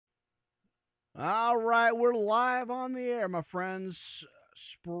All right, we're live on the air, my friends.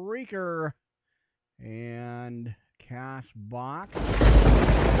 Spreaker and Castbox.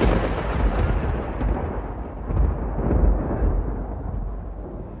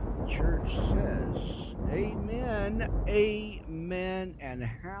 The church says, Amen, Amen, and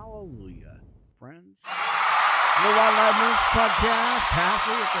Hallelujah, friends. We're Live News Podcast,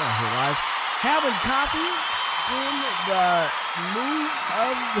 Pastor with the live, having coffee in the mood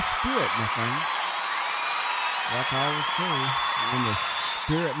of the Spirit, my friends. Like I always say, when the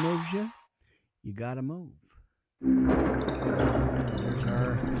Spirit moves you, you gotta move. There's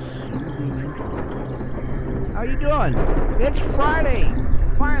our soothing intro. How you doing? It's Friday,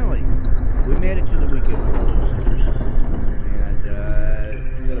 finally. We made it to the weekend, and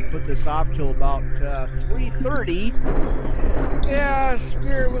I'm gonna put this off till about 3:30. Yeah,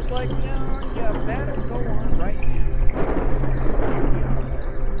 Spirit was like, no, you better go on right now.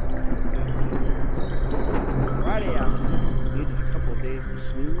 Friday afternoon, needed a couple of days to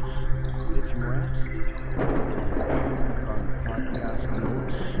snooze, get some rest. On the podcast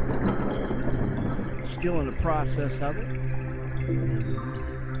notes. Still in the process of it.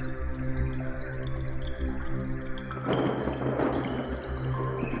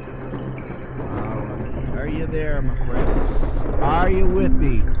 Are you there, my friends? Are you with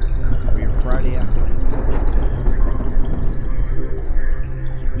me for your Friday afternoon?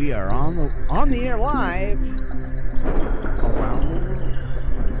 We are on the air live around the world,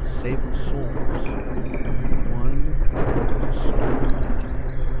 saving souls one soul.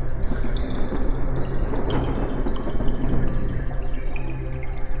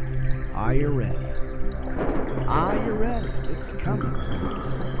 Are you ready? Are you ready? It's coming.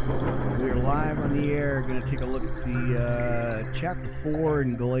 We are live on the air. Going to take a look at the chapter 4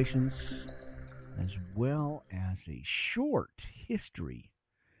 in Galatians, as well as a short history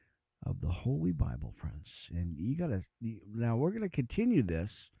of the Holy Bible, friends. And now we're going to continue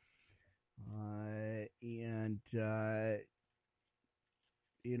this,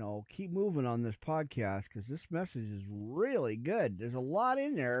 keep moving on this podcast, because this message is really good. There's a lot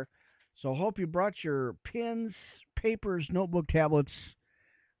in there, so I hope you brought your pens, papers, notebook, tablets,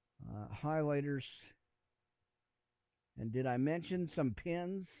 highlighters. And did I mention some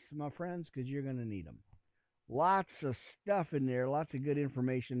pens, my friends? Because you're going to need them. Lots of stuff in there, lots of good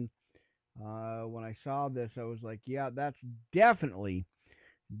information. When I saw this, I was like, yeah, that's definitely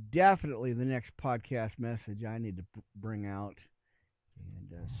the next podcast message I need to bring out. And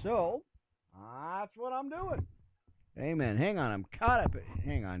so, that's what I'm doing. Amen. Hang on, I'm caught up.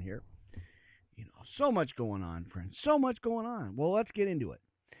 Hang on here. So much going on, friends. So much going on. Well, let's get into it.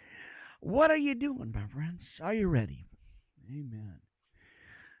 What are you doing, my friends? Are you ready? Amen.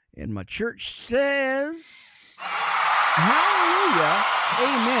 And my church says, hallelujah,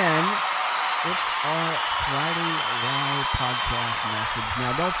 amen. It's our Friday Live podcast message.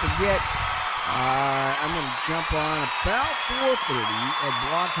 Now, don't forget, I'm going to jump on about 4:30 at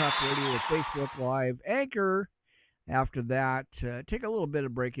Blog Talk Radio with Facebook Live, Anchor. After that, take a little bit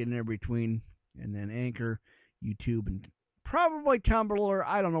of break in there between, and then Anchor, YouTube, and probably Tumblr.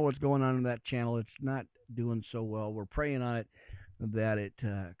 I don't know what's going on in that channel. It's not doing so well. We're praying on it that it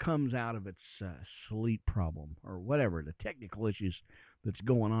comes out of its sleep problem or whatever, the technical issues that's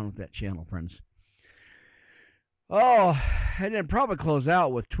going on with that channel, friends. Oh, and then probably close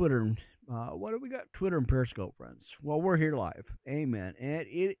out with Twitter. What do we got? Twitter and Periscope, friends. Well, we're here live. Amen. And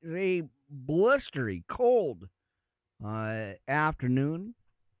it is a blistery, cold afternoon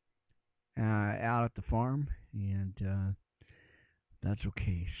out at the farm, and that's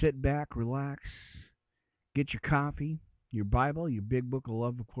okay. Sit back, relax, get your coffee, your Bible, your big book of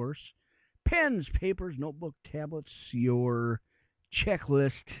love, of course, pens, papers, notebook, tablets, your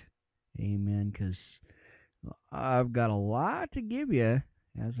checklist. Amen, because I've got a lot to give you,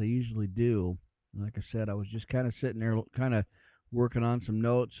 as I usually do. Like I said, I was just kind of sitting there, kind of working on some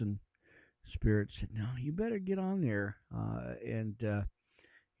notes, and Spirit said, no, you better get on there and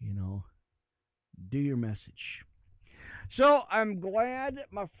do your message. So I'm glad,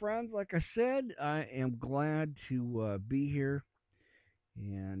 my friends, like I said, I am glad to be here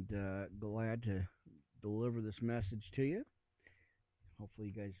and glad to deliver this message to you. Hopefully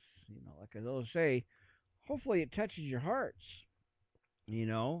you guys, like I always say, hopefully it touches your hearts, you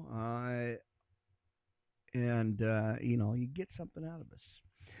get something out of us.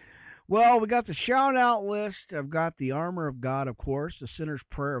 Well, we got the shout-out list. I've got the armor of God, of course, the sinner's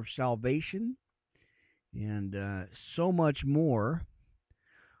prayer of salvation, and so much more.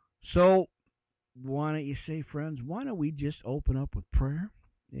 So why don't you say, friends, why don't we just open up with prayer?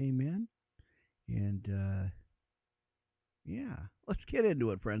 Amen. And Yeah, let's get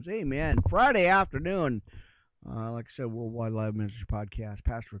into it, friends. Amen. Friday afternoon, like I said, Worldwide Live Ministry Podcast.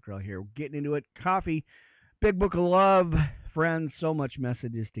 Pastor Rick Rell here. We're getting into it. Coffee, big book of love, friends. So much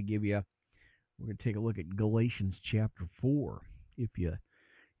messages to give you. We're going to take a look at Galatians chapter 4, if you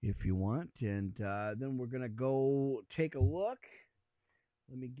want, and then we're going to go take a look.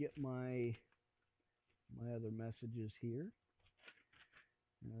 Let me get my other messages here.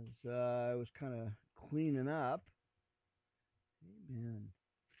 As I was kind of cleaning up. Amen.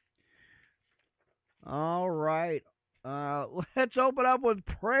 All right. Let's open up with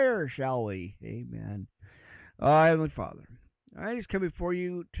prayer, shall we? Amen. Heavenly Father, I just come before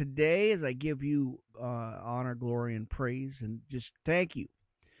you today as I give you honor, glory, and praise, and just thank you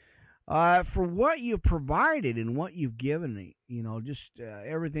for what you've provided and what you've given me. Just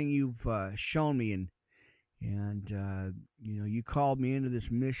everything you've shown me, and you called me into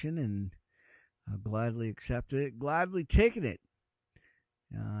this mission, and gladly accepted it, gladly taken it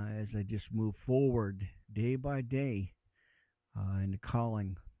as I just move forward day by day in the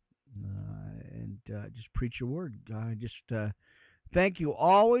calling and just preach your word. I just thank you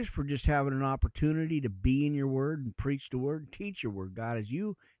always for just having an opportunity to be in your word and preach the word, teach your word, God, as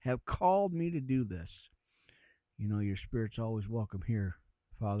you have called me to do this. Your Spirit's always welcome here,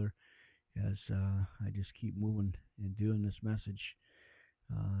 Father, as I just keep moving and doing this message.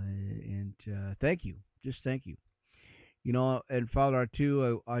 And thank you. Just thank you. And Father,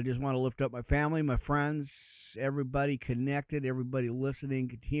 too, I just want to lift up my family, my friends, everybody connected, everybody listening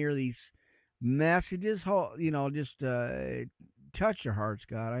can hear these messages. Just touch their hearts,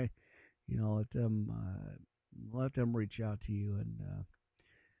 God. Let them reach out to you, and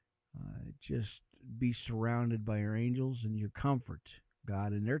just be surrounded by your angels and your comfort,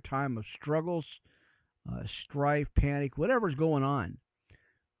 God, in their time of struggles, strife, panic, whatever's going on.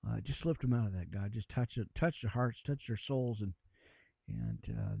 Just lift them out of that, God. Just touch their hearts, touch their souls, and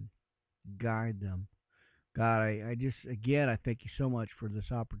guide them. God, I thank you so much for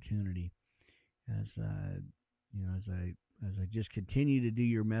this opportunity, as I just continue to do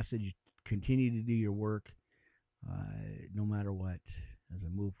your message, continue to do your work, no matter what, as I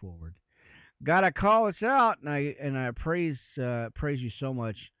move forward. God, I call us out, and I praise you so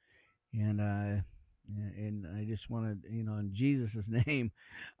much, and I just want to, in Jesus' name,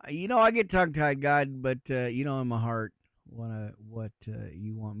 I get tongue-tied, God, but, in my heart, what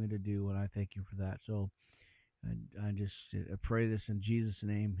you want me to do, and I thank you for that. So I just pray this in Jesus'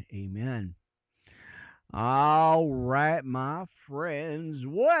 name. Amen. All right, my friends,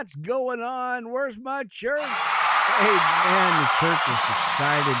 what's going on? Where's my church? Amen. The church is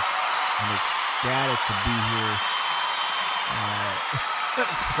excited and ecstatic to be here.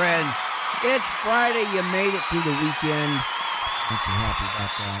 Friends, it's Friday. You made it through the weekend. I'm so happy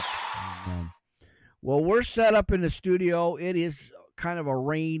about that. Amen. Well, we're set up in the studio. It is kind of a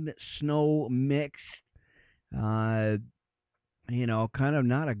rain-snow mix. Kind of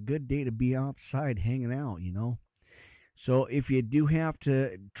not a good day to be outside hanging out, So if you do have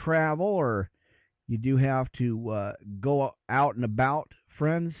to travel, or you do have to go out and about,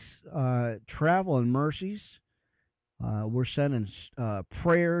 friends, travel in mercies. We're sending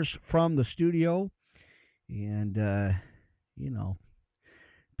prayers from the studio, and,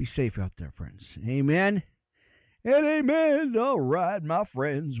 be safe out there, friends. Amen. And amen. All right, my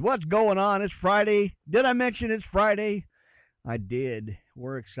friends. What's going on? It's Friday. Did I mention it's Friday? I did.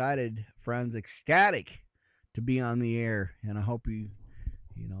 We're excited, friends, ecstatic to be on the air, and I hope you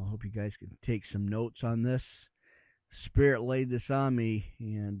guys can take some notes on this. Spirit laid this on me,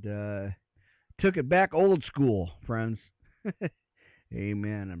 and took it back old school, friends.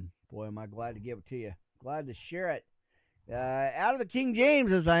 Amen. And boy, am I glad to give it to you. Glad to share it. Out of the King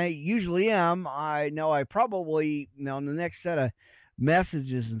James, as I usually am. I know I probably, in the next set of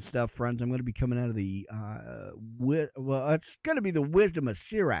messages and stuff, friends, I'm going to be coming out of the, it's going to be the Wisdom of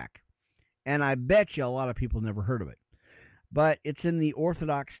Sirach. And I bet you a lot of people never heard of it. But it's in the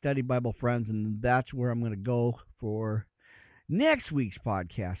Orthodox Study Bible, friends, and that's where I'm going to go for next week's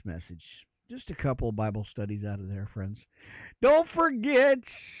podcast message. Just a couple of Bible studies out of there, friends. Don't forget,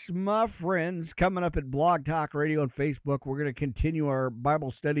 my friends, coming up at Blog Talk Radio and Facebook, we're going to continue our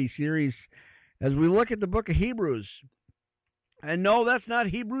Bible study series as we look at the book of Hebrews. And no, that's not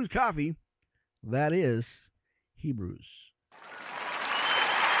Hebrews Coffee. That is Hebrews.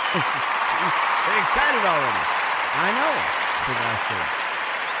 They're excited already. I know, for God's sake.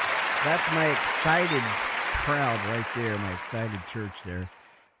 That's my excited crowd right there, my excited church there.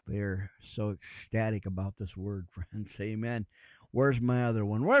 They're so ecstatic about this word, friends. Amen. Where's my other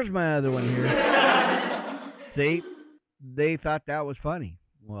one? Where's my other one here? See, they thought that was funny.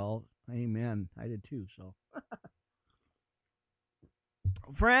 Well, amen. I did too, so.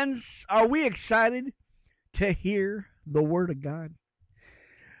 friends, are we excited to hear the Word of God?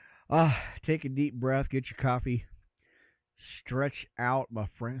 Take a deep breath, get your coffee, stretch out, my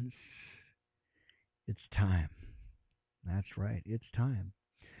friends. It's time. That's right, it's time.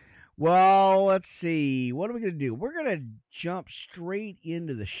 Well, let's see. What are we going to do? We're going to jump straight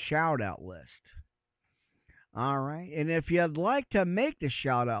into the shout out list. All right. And if you'd like to make the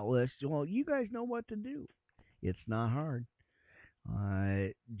shout out list, well, you guys know what to do. It's not hard.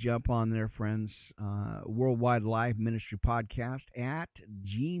 Jump on there, friends. Worldwide Life Ministry Podcast at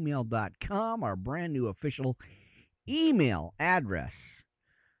gmail.com, our brand new official email address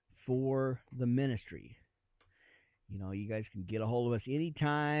for the ministry. You know, you guys can get a hold of us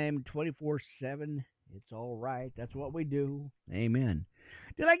anytime, 24/7. It's all right. That's what we do. Amen.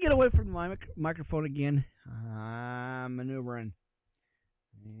 Did I get away from my microphone again? I'm maneuvering.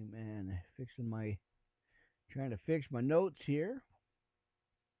 Amen. Trying to fix my notes here.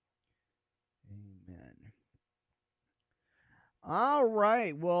 Amen. All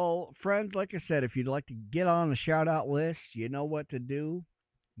right. Well, friends, like I said, if you'd like to get on the shout out list, you know what to do.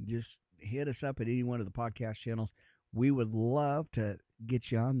 Just hit us up at any one of the podcast channels. We would love to get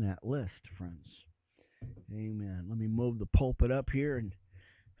you on that list, friends. Amen. Let me move the pulpit up here and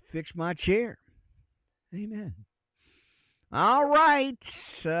fix my chair. Amen. All right.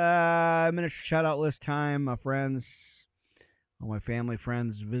 Ministry shout out list time, my friends. All my family,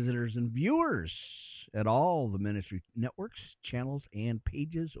 friends, visitors, and viewers at all the ministry networks, channels, and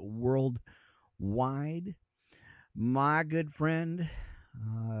pages worldwide. My good friend,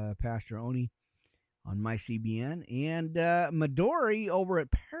 Pastor Oni on my CBN, and Midori over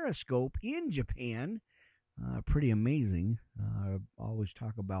at Periscope in Japan. Pretty amazing. I always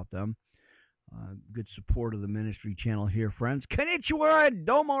talk about them. Good support of the ministry channel here, friends. Konnichiwa,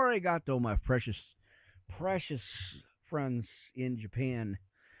 domo arigato, my precious friends in Japan.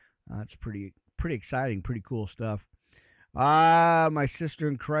 It's pretty exciting, pretty cool stuff. My sister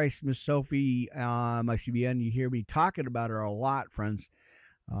in Christ, Miss Sophie, my CBN, you hear me talking about her a lot, friends.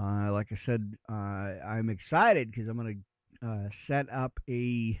 Like I said, I'm excited because I'm going to set up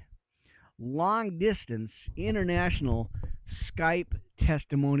a long-distance international Skype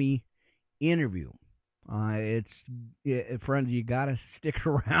testimony interview. Friends, you got to stick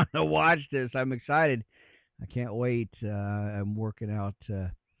around to watch this. I'm excited. I can't wait. I'm working out,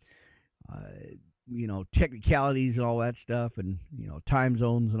 technicalities and all that stuff, and time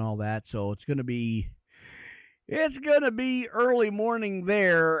zones and all that. So it's gonna be early morning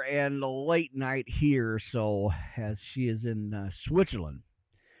there and late night here. So as she is in Switzerland.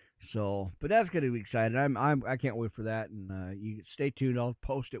 So, but that's gonna be exciting. I can't wait for that. And you stay tuned. I'll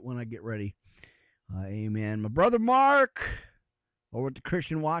post it when I get ready. Amen. My brother Mark over at the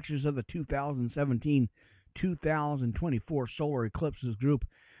Christian Watchers of the 2017-2024 Solar Eclipses group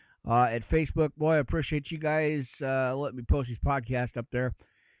at Facebook. Boy, I appreciate you guys letting me post these podcasts up there.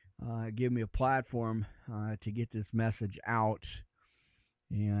 Give me a platform to get this message out.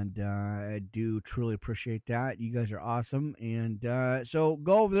 And I do truly appreciate that. You guys are awesome. And so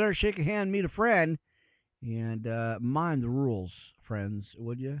go over there, shake a hand, meet a friend, and mind the rules, friends,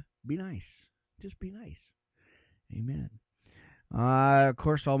 would you? Be nice. Just be nice. Amen. Of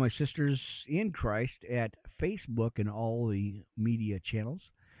course, all my sisters in Christ at Facebook and all the media channels.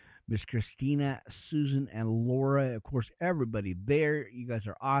 Miss Christina, Susan, and Laura. Of course, everybody there. You guys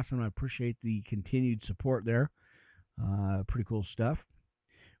are awesome. I appreciate the continued support there. Pretty cool stuff.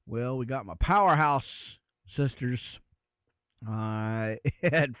 Well, we got my powerhouse sisters at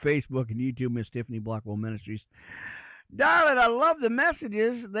Facebook and YouTube, Miss Tiffany Blackwell Ministries. Darling, I love the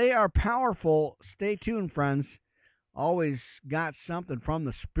messages. They are powerful. Stay tuned, friends. Always got something from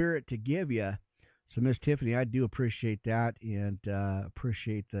the Spirit to give you. So, Miss Tiffany, I do appreciate that and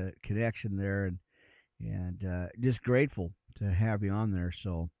appreciate the connection there and just grateful to have you on there.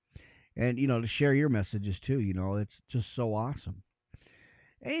 So, and, to share your messages too, it's just so awesome.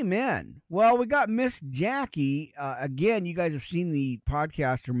 Amen. Well, we got Miss Jackie. Again, you guys have seen the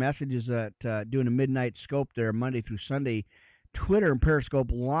podcast, her messages at doing a midnight scope there, Monday through Sunday, Twitter and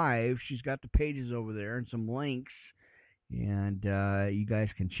Periscope Live. She's got the pages over there and some links, and you guys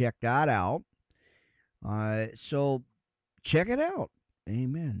can check that out. So check it out.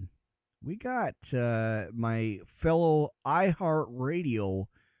 Amen. We got my fellow iHeartRadio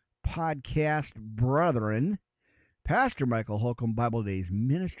podcast brethren, Pastor Michael Holcomb, Bible Days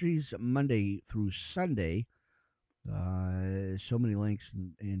Ministries, Monday through Sunday. So many links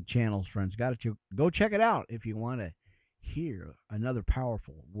and channels, friends. Got to go check it out if you want to hear another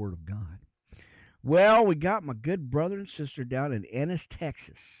powerful Word of God. Well, we got my good brother and sister down in Ennis,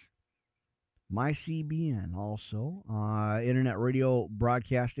 Texas. my CBN also, internet radio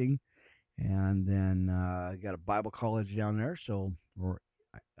broadcasting, and then got a Bible college down there, so we're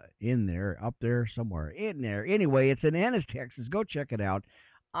in there, up there, somewhere in there. Anyway, it's in Ennis, Texas. Go check it out.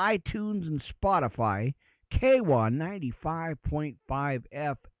 iTunes and Spotify, K1 95.5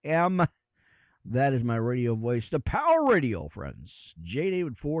 FM. That is my radio voice, the Power Radio, friends. J.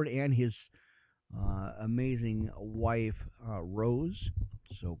 David Ford and his amazing wife, Rose.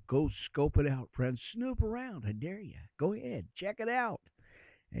 So go scope it out, friends. Snoop around. I dare you. Go ahead. Check it out.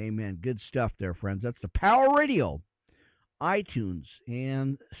 Amen. Good stuff there, friends. That's the Power Radio, iTunes,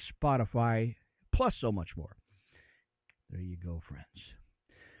 and Spotify, plus so much more. There you go, friends.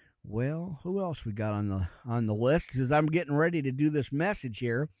 Well, who else we got on the list? Because I'm getting ready to do this message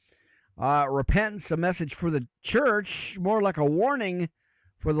here. Repentance, a message for the church, more like a warning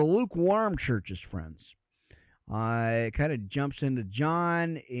for the lukewarm churches, friends. It kind of jumps into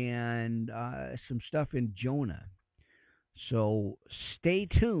John and some stuff in Jonah. So stay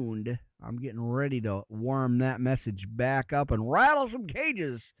tuned. I'm getting ready to warm that message back up and rattle some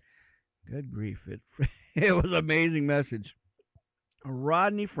cages. Good grief. It was an amazing message.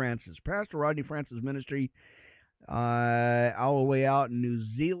 Rodney Francis, Pastor Rodney Francis Ministry, all the way out in New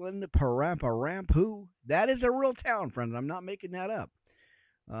Zealand, Paramparampu. That is a real town, friends. I'm not making that up.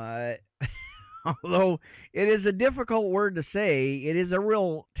 Although it is a difficult word to say, it is a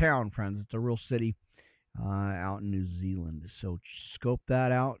real town, friends. It's a real city out in New Zealand. So scope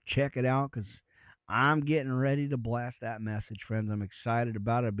that out, check it out, because I'm getting ready to blast that message, friends. I'm excited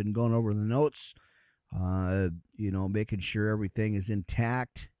about it. I've been going over the notes, making sure everything is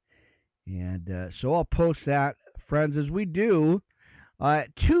intact. And so I'll post that, friends, as we do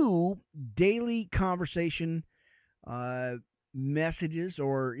 2 daily conversation messages,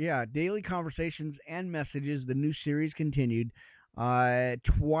 daily conversations and messages. The new series continued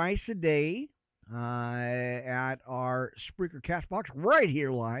twice a day at our Spreaker Castbox right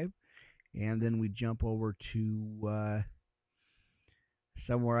here live, and then we jump over to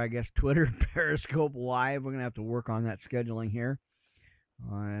somewhere, I guess, Twitter, Periscope Live. We're going to have to work on that scheduling here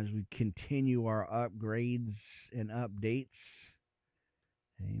as we continue our upgrades and updates.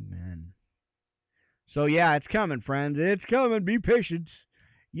 Amen. So, yeah, it's coming, friends. It's coming. Be patient.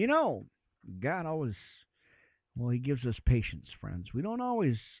 God always, He gives us patience, friends. We don't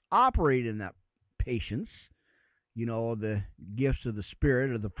always operate in that patience, the gifts of the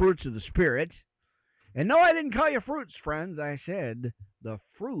Spirit or the fruits of the Spirit. And no, I didn't call you fruits, friends. I said the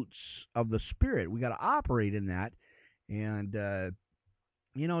fruits of the Spirit. We got to operate in that and,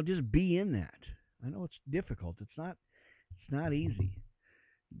 just be in that. I know it's difficult. It's not easy.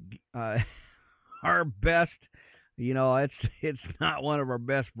 Our best, it's not one of our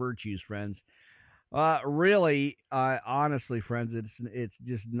best virtues, friends. Really, honestly, friends, it's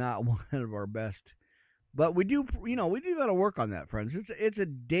just not one of our best. But we do got to work on that, friends. It's a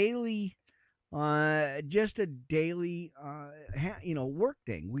daily, just a daily, work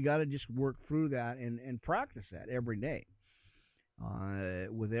thing. We got to just work through that and practice that every day,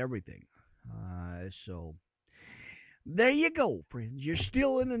 with everything. So there you go, friends. You're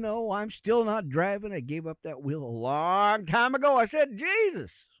still in the know. I'm still not driving. I gave up that wheel a long time ago. I said,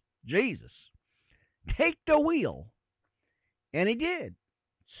 Jesus, take the wheel. And he did.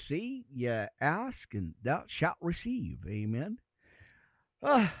 See, you ask and thou shalt receive. Amen.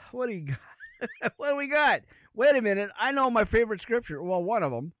 What do you got? What do we got? Wait a minute. I know my favorite scripture. Well, one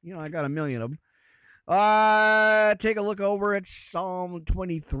of them. I got a million of them. Take a look over at Psalm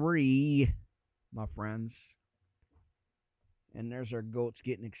 23, my friends. And there's our goats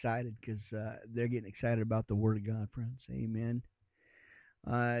getting excited because they're getting excited about the Word of God, friends. Amen.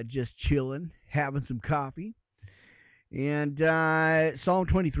 Just chilling, having some coffee. And Psalm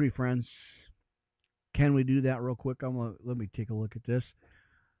 23, friends. Can we do that real quick? Let me take a look at this.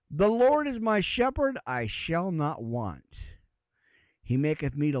 The Lord is my shepherd, I shall not want. He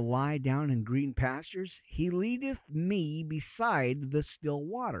maketh me to lie down in green pastures. He leadeth me beside the still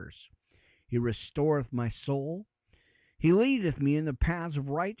waters. He restoreth my soul. He leadeth me in the paths of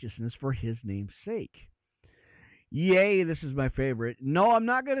righteousness for his name's sake. Yea, this is my favorite. No, I'm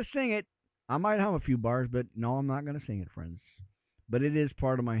not going to sing it. I might hum a few bars, but no, I'm not going to sing it, friends. But it is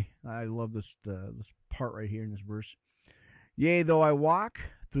part of I love this part right here in this verse. Yea, though I walk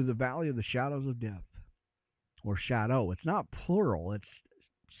through the valley of the shadows of death. Or shadow. It's not plural. It's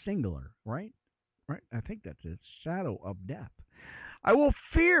singular, right? Right? I think that's it. Shadow of death. I will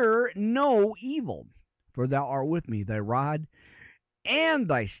fear no evil, for thou art with me, thy rod and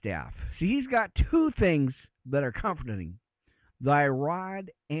thy staff. See, he's got 2 things that are comforting. Thy rod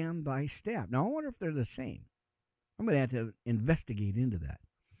and thy staff. Now, I wonder if they're the same. I'm going to have to investigate into that.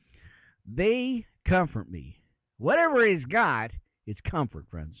 They comfort me. Whatever he's got, it's comfort,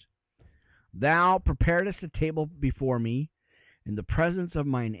 friends. Thou preparedst a table before me in the presence of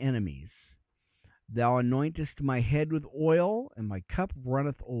mine enemies. Thou anointest my head with oil, and my cup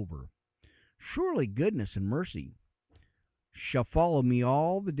runneth over. Surely goodness and mercy shall follow me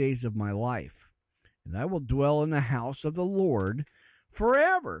all the days of my life, and I will dwell in the house of the Lord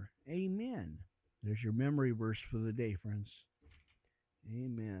forever. Amen. There's your memory verse for the day, friends.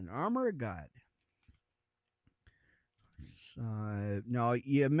 Amen. Armor of God. Now,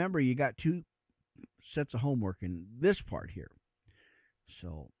 you remember you got two sets of homework in this part here.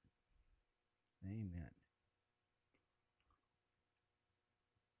 So, amen.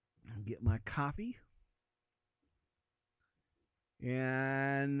 I'll get my coffee.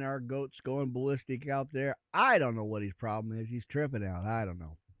 And our goat's going ballistic out there. I don't know what his problem is. He's tripping out. I don't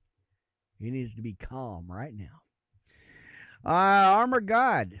know. He needs to be calm right now. Armor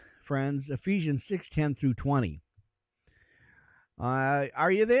God, friends. Ephesians 6:10 through 20.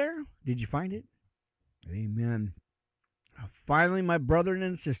 Are you there? Did you find it? Amen. Finally, my brethren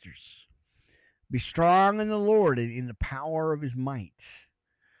and sisters, be strong in the Lord and in the power of his might.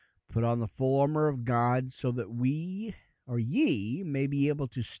 Put on the full armor of God, so that we, or ye, may be able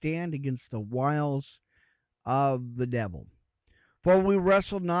to stand against the wiles of the devil. For we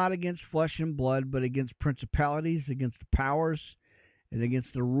wrestle not against flesh and blood, but against principalities, against the powers, and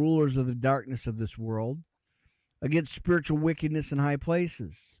against the rulers of the darkness of this world, against spiritual wickedness in high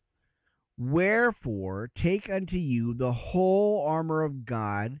places. Wherefore, take unto you the whole armor of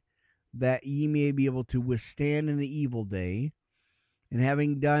God, that ye may be able to withstand in the evil day. And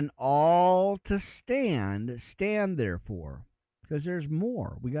having done all to stand, stand therefore. Because there's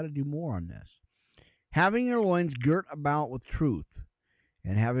more. We got to do more on this. Having your loins girt about with truth,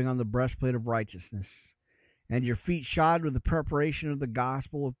 and having on the breastplate of righteousness, and your feet shod with the preparation of the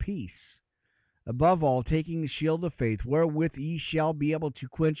gospel of peace. Above all, taking the shield of faith, wherewith ye shall be able to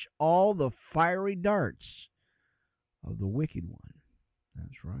quench all the fiery darts of the wicked one.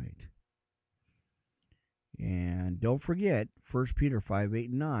 That's right. And don't forget, 1 Peter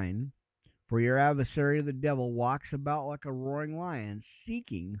 5:8-9, for your adversary the devil walks about like a roaring lion,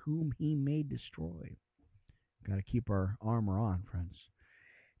 seeking whom he may destroy. Got to keep our armor on, friends.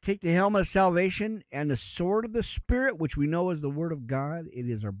 Take the helmet of salvation and the sword of the Spirit, which we know is the Word of God. It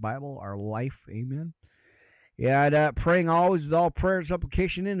is our Bible, our life. Amen. And praying always with all prayer and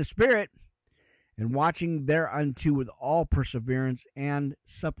supplication in the Spirit, and watching thereunto with all perseverance and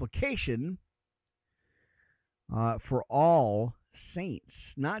supplication for all saints.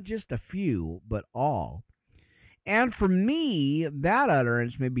 Not just a few, but all. And for me, that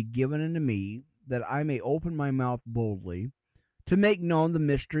utterance may be given unto me, that I may open my mouth boldly, to make known the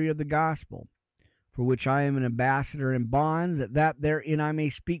mystery of the gospel, for which I am an ambassador in bonds, that therein I may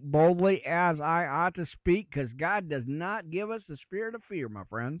speak boldly as I ought to speak, because God does not give us the spirit of fear, my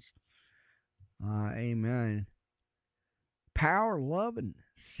friends. Amen. Power, love, and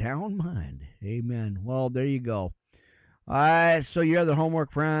sound mind. Amen. Well, there you go. So you have the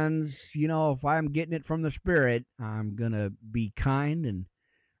homework, friends. You know, if I'm getting it from the Spirit, I'm going to be kind and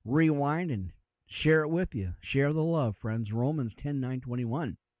rewind and share it with you. Share the love, friends. Romans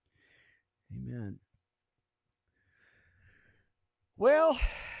 10:9-21. Amen. Well,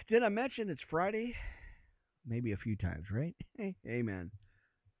 did I mention it's Friday? Maybe a few times, right? Amen.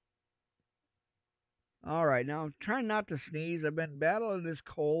 All right, now I'm trying not to sneeze. I've been battling this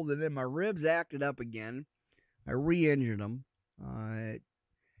cold, and then my ribs acted up again. I re-injured them.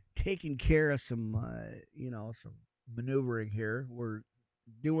 Taking care of some, some maneuvering here. We're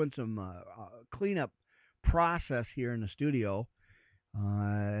doing some cleanup process here in the studio.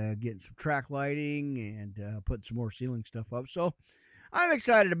 Getting some track lighting and putting some more ceiling stuff up. So I'm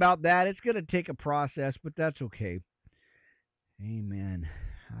excited about that. It's going to take a process, but that's okay. Amen.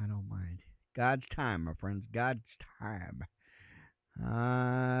 I don't mind. God's time, my friends. God's time.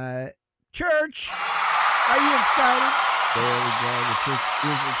 Church, are you excited? There we go. The church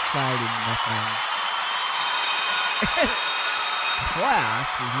is excited, my friends. Class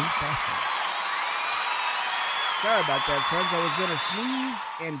is in session. Sorry about that, friends. I was going to sneeze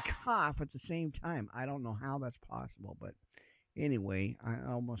and cough at the same time. I don't know how that's possible, but anyway, I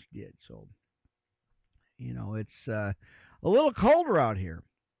almost did. So, it's a little colder out here.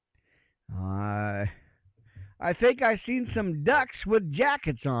 I think I've seen some ducks with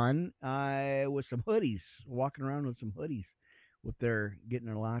jackets on, with some hoodies, walking around with some hoodies, with their getting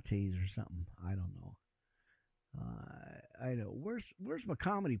their lattes or something. I don't know. I know. Where's my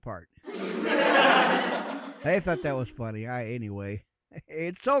comedy part? I thought that was funny. Anyway,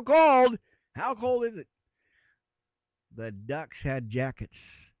 it's so cold. How cold is it? The ducks had jackets.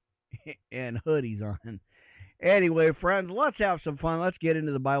 and hoodies on. Anyway, friends, let's have some fun. Let's get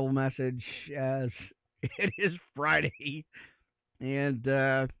into the Bible message as it is Friday.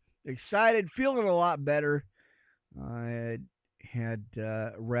 And excited, feeling a lot better. I had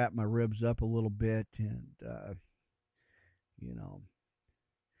wrapped my ribs up a little bit, and, you know,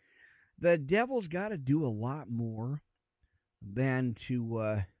 the devil's got to do a lot more than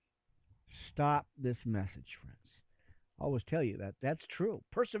to stop this message, friends. I always tell you that. That's true.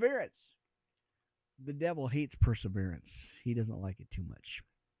 Perseverance. The devil hates perseverance. He doesn't like it too much.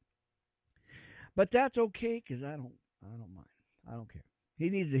 But that's okay because I don't mind. I don't care. He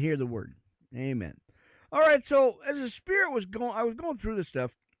needs to hear the word. Amen. All right, so as the Spirit was going, I was going through this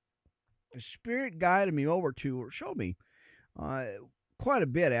stuff. The Spirit guided me over to, or showed me, quite a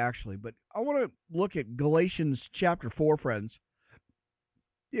bit actually. But I want to look at Galatians chapter 4, friends,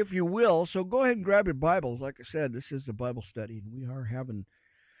 if you will. So go ahead and grab your Bibles. Like I said, this is a Bible study, and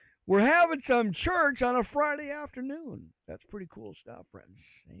we're having some church on a Friday afternoon. That's pretty cool stuff, friends.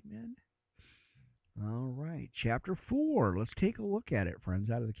 Amen. All right, chapter 4. Let's take a look at it, friends,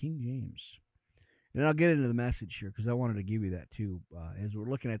 out of the King James. And I'll get into the message here because I wanted to give you that too as we're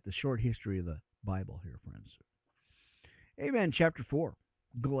looking at the short history of the Bible here, friends. Amen. Chapter 4,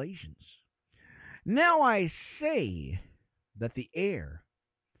 Galatians. Now I say that the heir,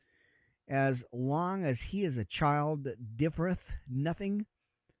 as long as he is a child, differeth nothing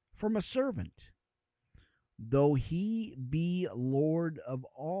from a servant, though he be Lord of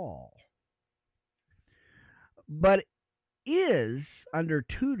all, but is under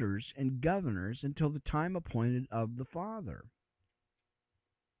tutors and governors until the time appointed of the Father.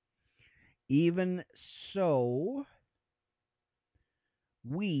 Even so,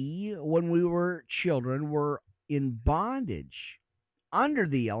 we, when we were children, were in bondage under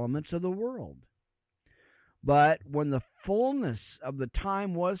the elements of the world. But when the fullness of the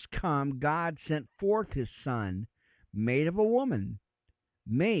time was come, God sent forth his Son, made of a woman,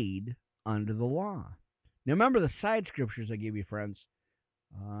 made under the law. Now remember the side scriptures I gave you, friends.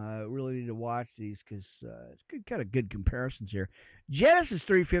 Really need to watch these because it's kind of good comparisons here. Genesis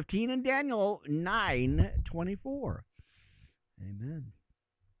 3:15 and Daniel 9:24. Amen.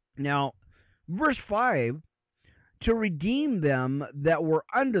 Now, verse 5, to redeem them that were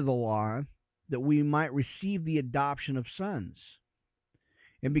under the law, that we might receive the adoption of sons.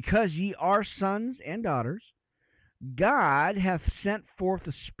 And because ye are sons and daughters, God hath sent forth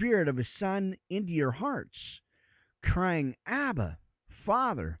the Spirit of his Son into your hearts, crying, Abba,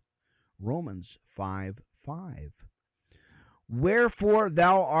 Father. Romans 5:5. Wherefore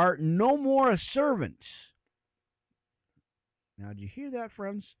thou art no more a servant. Now, did you hear that,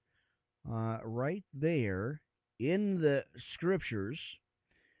 friends? Right there in the scriptures,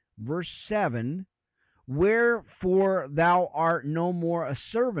 verse 7, wherefore thou art no more a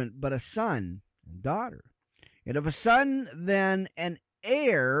servant, but a son and daughter. And of a son, then an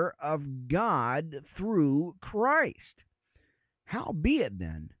heir of God through Christ. Howbeit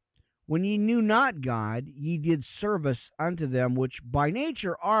then, when ye knew not God, ye did service unto them which by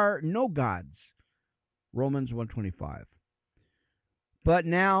nature are no gods. Romans 1:25. But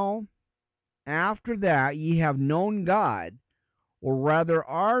now, after that ye have known God, or rather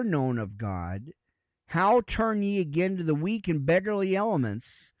are known of God, how turn ye again to the weak and beggarly elements,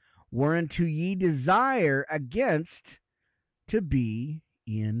 whereunto ye desire against to be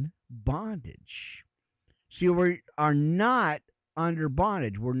in bondage? See, we are not under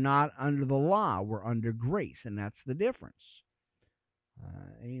bondage. We're not under the law. We're under grace, and that's the difference.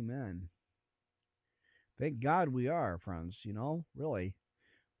 Amen. Thank God we are, friends. You know, really,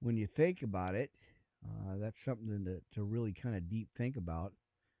 when you think about it, that's something to really kind of deep think about.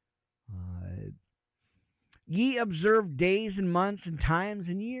 Ye observe days and months and times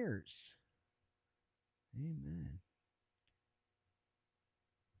and years. Amen.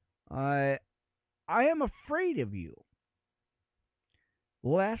 I am afraid of you,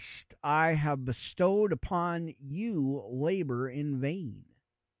 lest I have bestowed upon you labor in vain.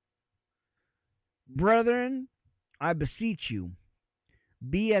 Brethren, I beseech you,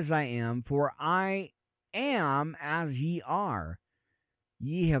 be as I am, for I am as ye are.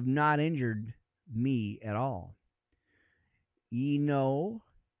 Ye have not injured me at all. Ye know,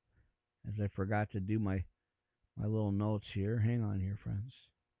 as I forgot to do my little notes here. Hang on here, friends.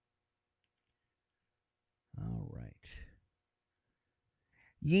 All right.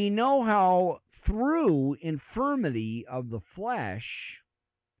 Ye know how through infirmity of the flesh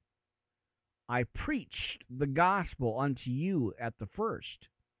I preached the gospel unto you at the first.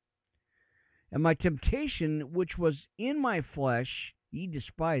 And my temptation which was in my flesh ye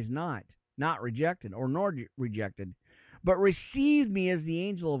despised not rejected, or nor rejected, but received me as the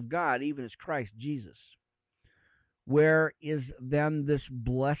angel of God, even as Christ Jesus. Where is then this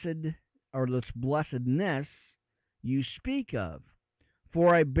blessed, or this blessedness you speak of?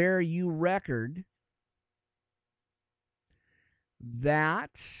 For I bear you record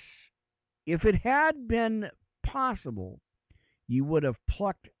that if it had been possible, you would have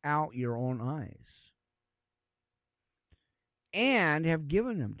plucked out your own eyes and have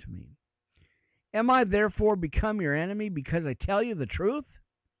given them to me. Am I therefore become your enemy because I tell you the truth?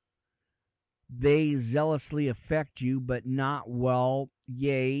 They zealously affect you, but not well.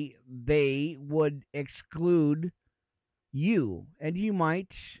 Yea, they would exclude you, and you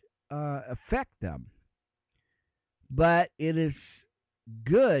might affect them. But it is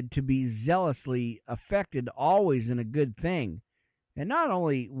good to be zealously affected always in a good thing, and not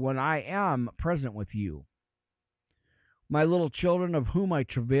only when I am present with you. My little children, of whom I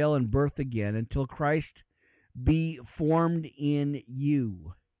travail in birth again, until Christ be formed in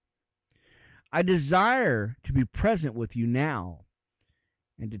you. I desire to be present with you now,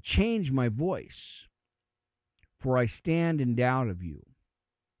 and to change my voice, for I stand in doubt of you.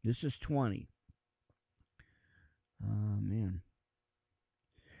 This is 20. Oh, man.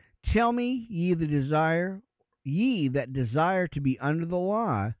 Tell me, ye that desire to be under the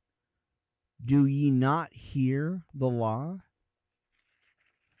law, do ye not hear the law?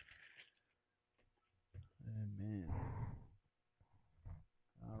 Amen.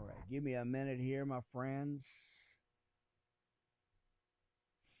 All right, give me a minute here, my friends.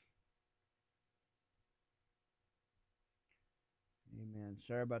 Amen.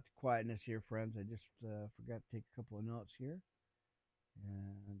 Sorry about the quietness here, friends. I just forgot to take a couple of notes here,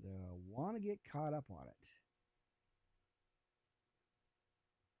 and want to get caught up on it.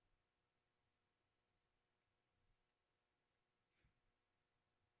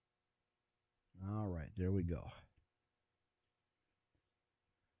 All right, there we go.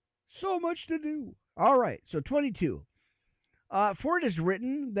 So much to do. All right, so 22. For it is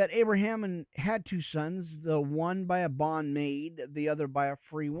written that Abraham had two sons, the one by a bondmaid, the other by a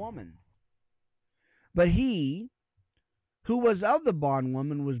free woman. But he who was of the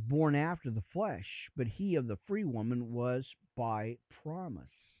bondwoman was born after the flesh, but he of the free woman was by promise.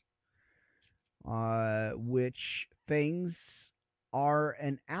 Which things are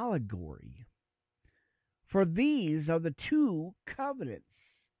an allegory. For these are the two covenants.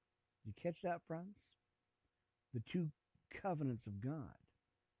 Did you catch that, friends? The two covenants of God.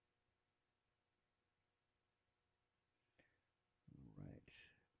 All right.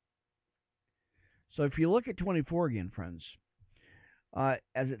 So if you look at 24 again, friends, as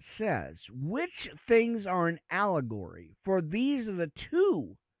it says, which things are an allegory? For these are the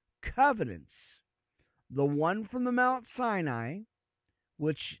two covenants, the one from the Mount Sinai,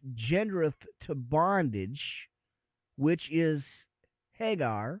 which gendereth to bondage, which is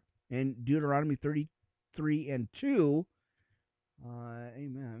Hagar, in Deuteronomy 33 and 2.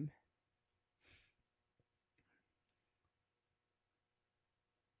 Amen.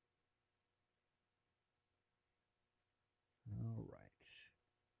 All right.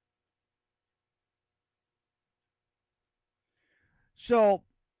 So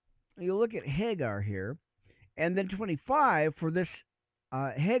you look at Hagar here, and then 25 for this.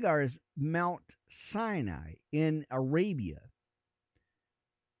 Hagar is Mount Sinai in Arabia,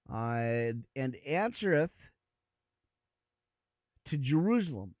 and answereth to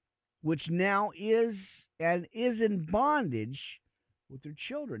Jerusalem, which now is and is in bondage with their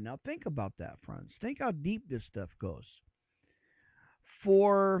children. Now think about that, friends. Think how deep this stuff goes.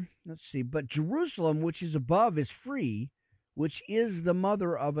 For, let's see, but Jerusalem, which is above, is free, which is the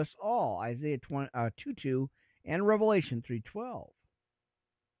mother of us all. Isaiah 2:2 and Revelation 3:12.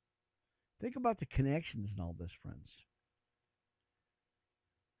 Think about the connections in all this, friends.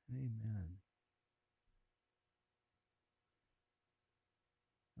 Amen.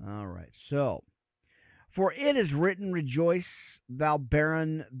 All right, so, for it is written, rejoice, thou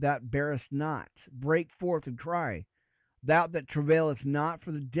barren that bearest not. Break forth and cry, thou that travaileth not,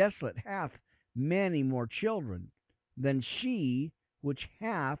 for the desolate hath many more children than she which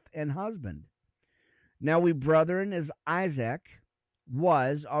hath an husband. Now we, brethren, as Isaac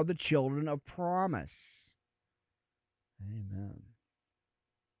was, are the children of promise. Amen.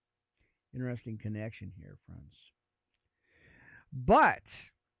 Interesting connection here, friends. But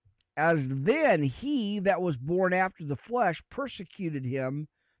as then he that was born after the flesh persecuted him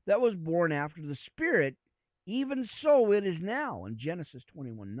that was born after the Spirit, even so it is now, in Genesis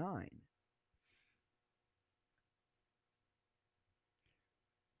 21:9.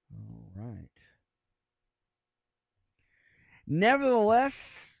 All right. Nevertheless,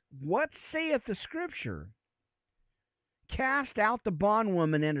 what saith the Scripture? cast out the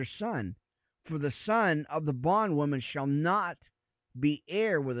bondwoman and her son, for the son of the bondwoman shall not be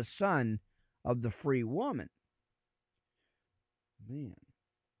heir with the son of the free woman. Man.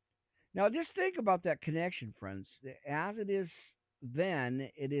 Now just think about that connection, friends. As it is then,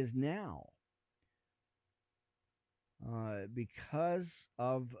 it is now. Because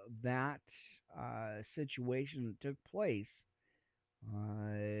of that situation that took place,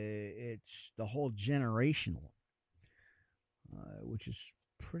 it's the whole generational, which is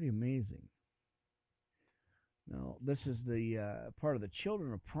pretty amazing. Now, this is the part of the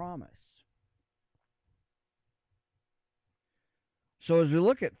children of promise. So as we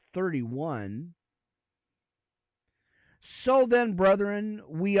look at 31, so then, brethren,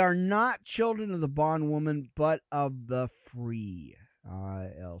 we are not children of the bondwoman, but of the free.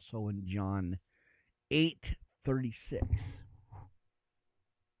 Also in John 8:36.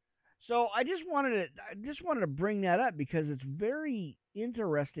 So I just wanted to bring that up because it's very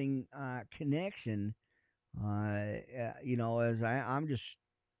interesting connection. As I'm just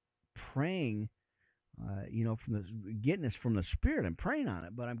praying, from getting this from the Spirit. I'm praying on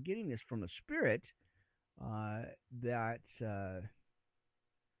it, but I'm getting this from the Spirit. That as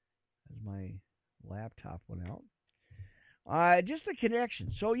my laptop went out, just the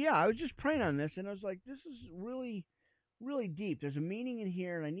connection. So yeah, I was just praying on this, and I was like, this is really, really deep. There's a meaning in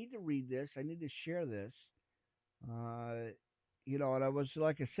here, and I need to read this. I need to share this. And I was,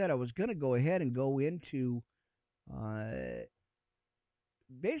 like I said, I was going to go ahead and go into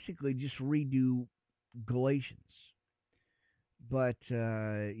basically just redo Galatians. But,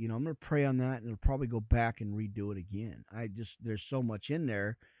 I'm going to pray on that, and it'll probably go back and redo it again. There's so much in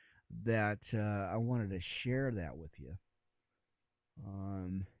there that I wanted to share that with you.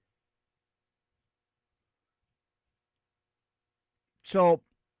 So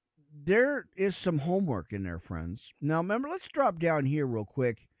there is some homework in there, friends. Now, remember, let's drop down here real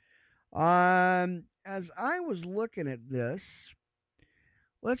quick. As I was looking at this,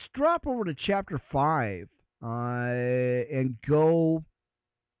 let's drop over to chapter 5 and go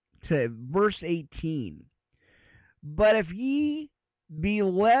to verse 18. But if ye be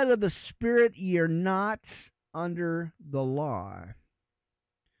led of the Spirit, ye are not under the law.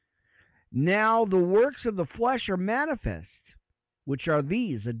 Now the works of the flesh are manifest, which are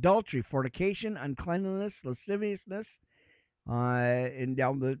these: adultery, fornication, uncleanness, lasciviousness, and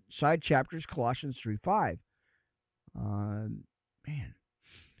down the side chapters, Colossians 3:5.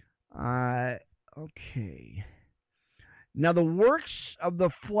 Okay. Now the works of the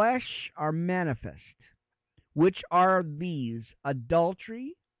flesh are manifest, which are these: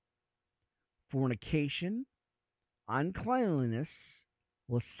 adultery, fornication, uncleanliness,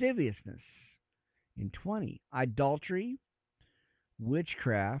 lasciviousness. In 20, adultery,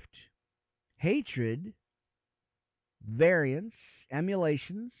 witchcraft, hatred, variance,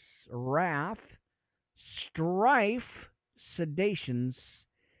 emulations, wrath, strife, seditions,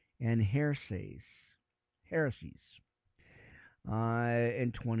 and heresies.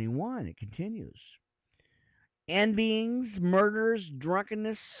 In 21, it continues: envyings, murders,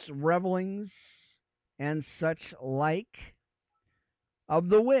 drunkenness, revelings, and such like, of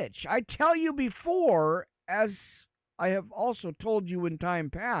the which I tell you before, as I have also told you in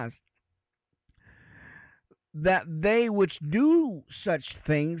time past, that they which do such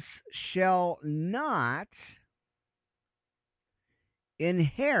things shall not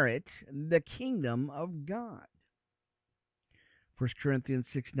inherit the kingdom of God. 1 Corinthians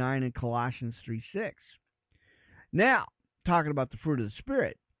 6:9 and Colossians 3:6. Now, talking about the fruit of the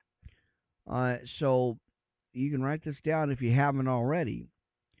Spirit. So you can write this down if you haven't already.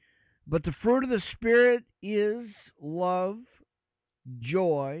 But the fruit of the Spirit is love,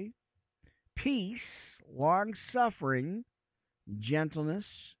 joy, peace, long-suffering, gentleness,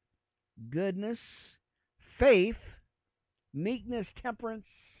 goodness, faith, meekness, temperance.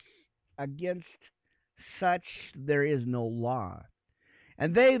 Against such there is no law.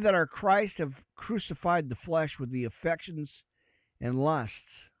 And they that are Christ have crucified the flesh with the affections and lusts.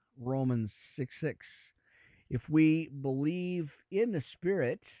 Romans 6:6. If we believe in the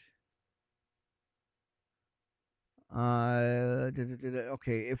Spirit,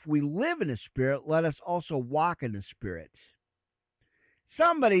 if we live in the Spirit, let us also walk in the Spirit.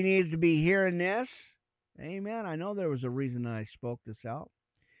 Somebody needs to be hearing this. Amen. I know there was a reason I spoke this out.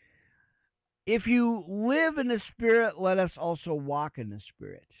 If you live in the Spirit, let us also walk in the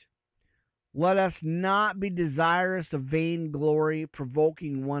Spirit. Let us not be desirous of vain glory,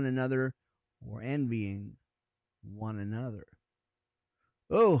 provoking one another, or envying one another.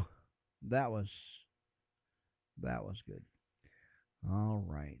 Oh, that was good. All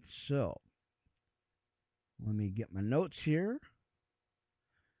right, so Let me get my notes here.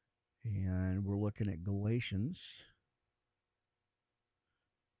 And we're looking at Galatians.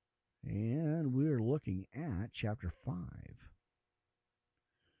 And we're looking at chapter 5.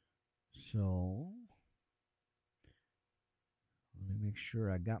 So, let me make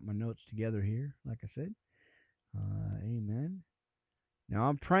sure I got my notes together here, like I said. Amen. Now,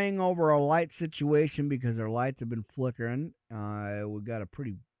 I'm praying over our light situation because our lights have been flickering. We've got a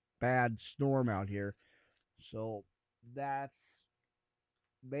pretty bad storm out here. So, that's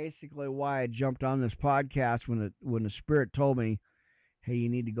basically why I jumped on this podcast when the Spirit told me, hey, you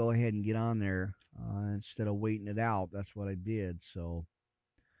need to go ahead and get on there instead of waiting it out. That's what I did. So,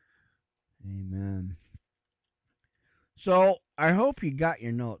 amen. So, I hope you got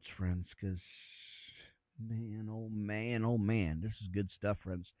your notes, friends, because, man, oh man, this is good stuff,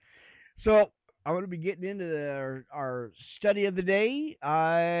 friends. So, I'm going to be getting into our study of the day.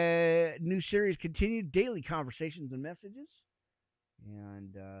 New series continued, daily conversations and messages.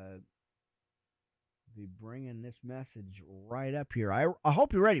 And be bringing this message right up here. I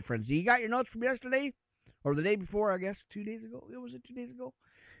hope you're ready, friends. You got your notes from yesterday? Or the day before, I guess, 2 days ago? Was it 2 days ago?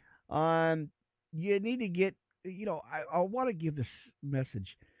 You need to get, I want to give this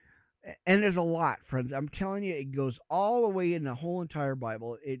message. And there's a lot, friends. I'm telling you, it goes all the way in the whole entire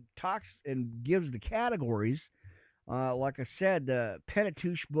Bible. It talks and gives the categories. Like I said, the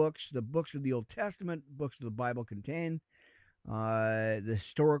Pentateuch books, the books of the Old Testament, books of the Bible contain, the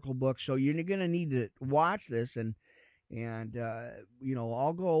historical books. So you're going to need to watch this, and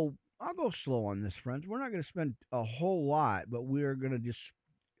I'll go slow on this, friends. We're not going to spend a whole lot, but we're going to just,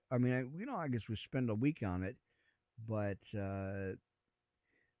 I guess we spend a week on it, but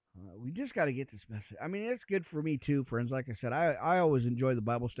we just got to get this message. I mean, it's good for me too, friends. Like I said, I always enjoy the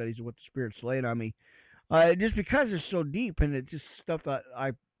Bible studies and what the Spirit's laid on me, just because it's so deep and it's just stuff that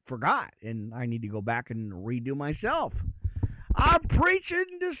I forgot and I need to go back and redo myself. I'm preaching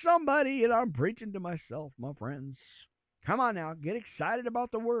to somebody and I'm preaching to myself, my friends. Come on now, get excited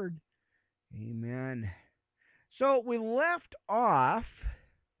about the Word. Amen. So we left off,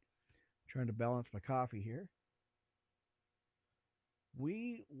 trying to balance my coffee here.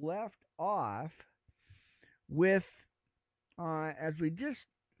 We left off with, as we just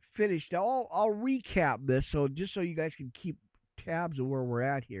finished, I'll recap this just so you guys can keep tabs of where we're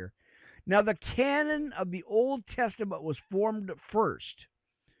at here. Now, the canon of the Old Testament was formed first.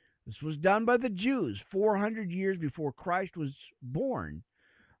 This was done by the Jews 400 years before Christ was born.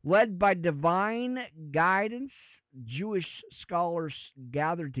 Led by divine guidance, Jewish scholars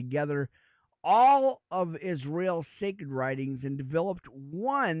gathered together all of Israel's sacred writings and developed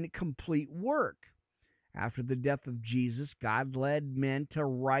one complete work. After the death of Jesus, God led men to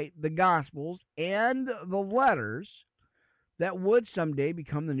write the Gospels and the letters that would someday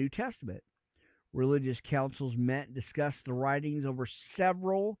become the New Testament. Religious councils met and discussed the writings over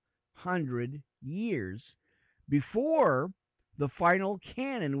several hundred years before the final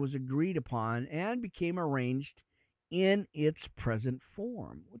canon was agreed upon and became arranged in its present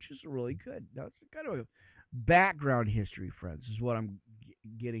form, which is really good. Now, it's kind of a background history, friends, is what I'm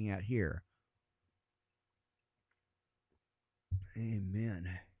getting at here. Amen.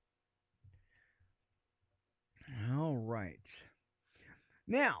 All right.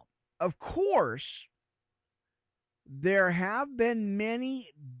 Now, of course, there have been many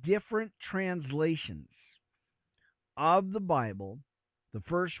different translations of the Bible. The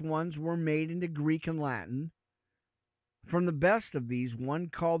first ones were made into Greek and Latin. From the best of these,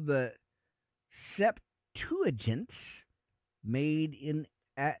 one called the Septuagint, made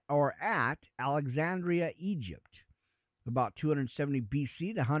at Alexandria, Egypt, about 270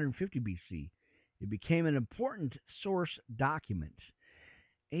 BC to 150 BC. It became an important source document.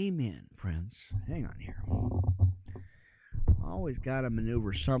 Amen, friends. Hang on here. I always got to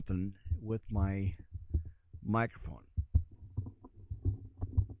maneuver something with my microphone.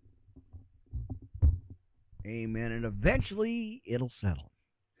 Amen. And eventually it'll settle.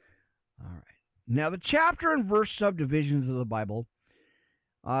 All right. Now, the chapter and verse subdivisions of the Bible,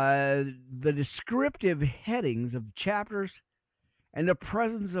 the descriptive headings of chapters, and the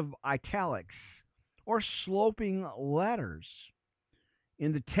presence of italics or sloping letters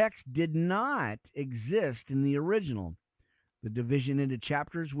in the text did not exist in the original. The division into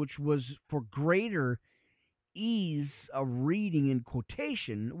chapters, which was for greater ease of reading and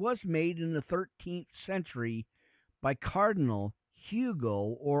quotation, was made in the 13th century by Cardinal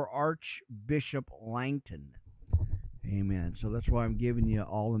Hugo or Archbishop Langton. Amen. So that's why I'm giving you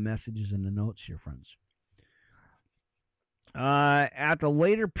all the messages and the notes here, friends. At the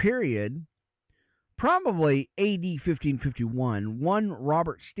later period, probably AD 1551, one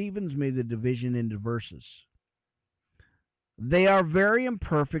Robert Stevens made the division into verses. They are very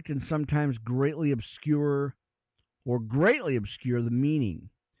imperfect and sometimes greatly obscure the meaning.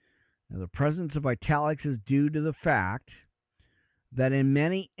 Now, the presence of italics is due to the fact that in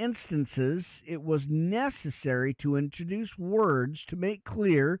many instances it was necessary to introduce words to make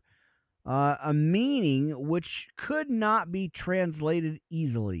clear a meaning which could not be translated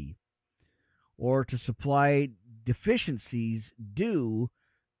easily, or to supply deficiencies due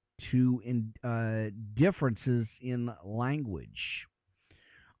to differences in language.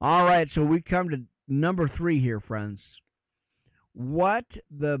 All right, so we come to number 3 here, friends. What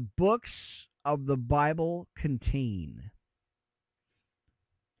the books of the Bible contain.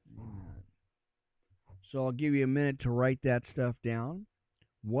 So I'll give you a minute to write that stuff down.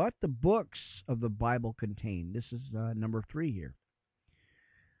 What the books of the Bible contain. This is number 3 here.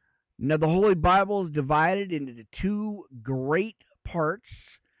 Now, the Holy Bible is divided into 2 great parts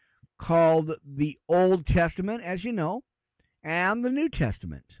called the Old Testament, as you know, and the New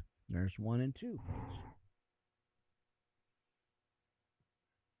Testament. There's 1 and 2.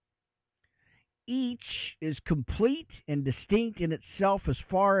 Each is complete and distinct in itself as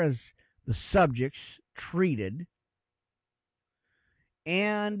far as the subjects treated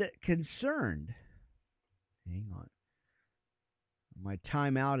and concerned. Hang on. My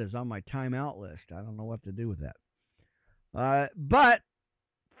timeout is on my timeout list. I don't know what to do with that. But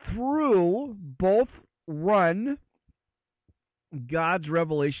through both run God's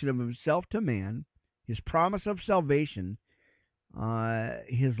revelation of himself to man, his promise of salvation,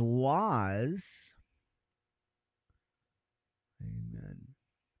 his laws. Amen.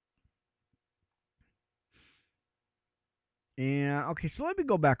 And okay, so let me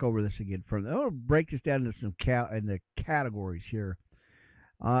go back over this again. I'll break this down into some categories here.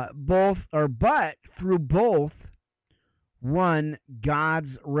 But through both run God's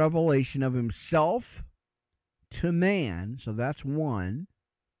revelation of himself to man, so that's 1.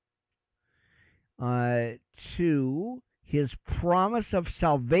 2, his promise of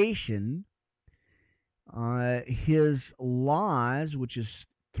salvation, his laws, which is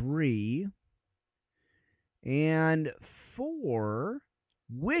 3, and 4,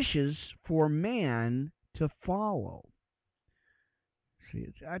 wishes for man to follow. See,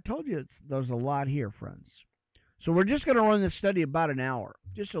 I told you there's a lot here, friends. So we're just going to run this study about an hour.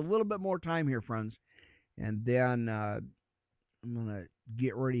 Just a little bit more time here, friends. And then I'm going to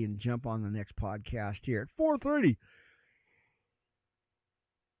get ready and jump on the next podcast here at 4:30.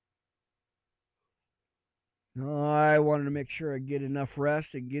 I wanted to make sure I get enough rest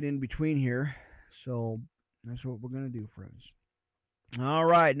and get in between here. So that's what we're going to do, friends. All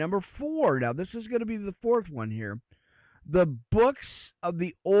right, number 4. Now, this is going to be the 4th one here. The books of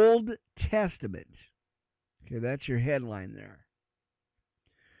the Old Testament. Okay, that's your headline there.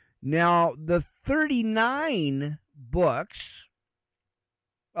 Now, the 39 books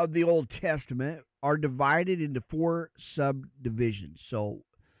of the Old Testament are divided into 4 subdivisions. So,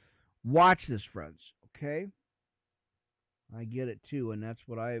 watch this, friends, okay? I get it too, and that's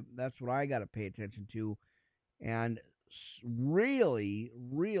what I got to pay attention to, and really,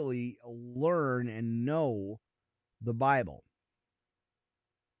 really learn and know the Bible.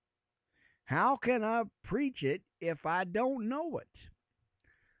 How can I preach it if I don't know it?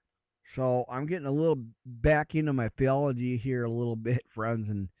 So I'm getting a little back into my theology here a little bit, friends,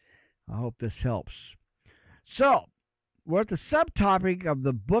 and I hope this helps. So we're at the subtopic of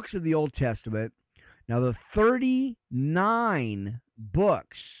the books of the Old Testament. Now, the 39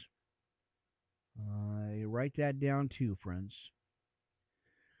 books, write that down too, friends.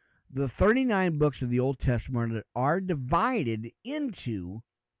 The 39 books of the Old Testament are divided into,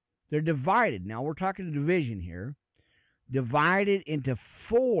 now we're talking division here, divided into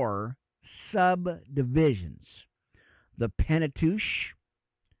 4 subdivisions. The Pentateuch,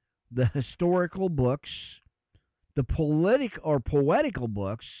 the historical books, the poetical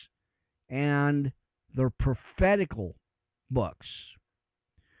books, and the prophetical books.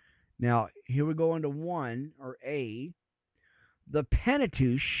 Now, here we go into 1, or A. The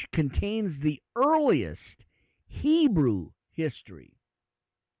Pentateuch contains the earliest Hebrew history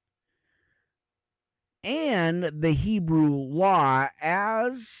and the Hebrew law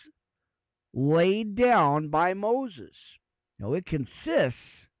as laid down by Moses. Now, it consists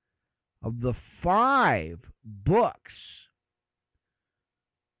of the 5 books.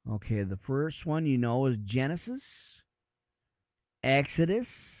 Okay, the first one you know is Genesis, Exodus,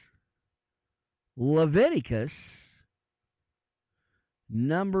 Leviticus,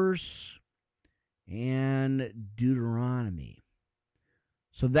 Numbers, and Deuteronomy.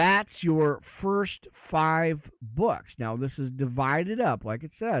 So that's your first 5 books. Now, this is divided up, like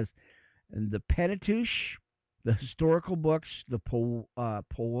it says, in the Pentateuch, the historical books, the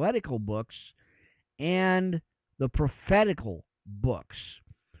poetical books, and the prophetical books.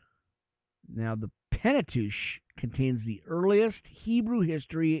 Now, the Pentateuch contains the earliest Hebrew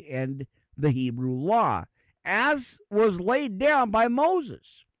history and the Hebrew law, as was laid down by Moses.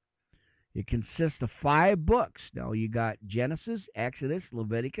 It consists of 5 books. Now, you got Genesis, Exodus,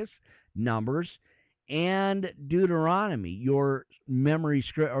 Leviticus, Numbers, and Deuteronomy, your memory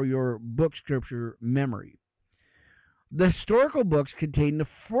script or your book scripture memory. The historical books contain the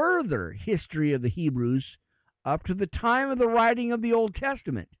further history of the Hebrews up to the time of the writing of the Old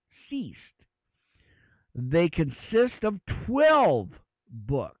Testament ceased. They consist of 12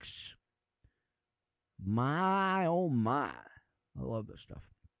 books. My, oh my. I love this stuff.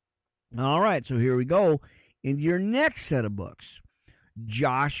 All right, so here we go into your next set of books.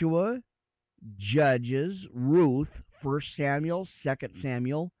 Joshua, Judges, Ruth, 1 Samuel, 2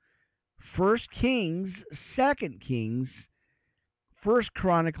 Samuel, 1 Kings, 2 Kings, 1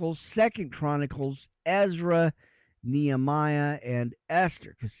 Chronicles, 2 Chronicles, Ezra, Nehemiah, and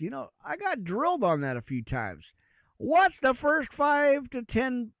Esther. Because, I got drilled on that a few times. What's the first 5 to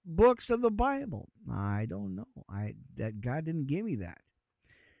 10 books of the Bible? I don't know. That God didn't give me that.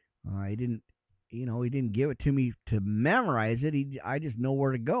 He didn't give it to me to memorize it. I just know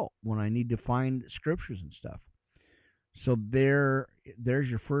where to go when I need to find scriptures and stuff. So there's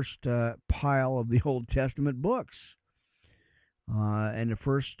your first pile of the Old Testament books. And the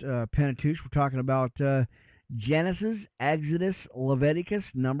first Pentateuch, we're talking about Genesis, Exodus, Leviticus,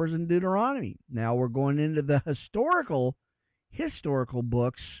 Numbers, and Deuteronomy. Now we're going into the historical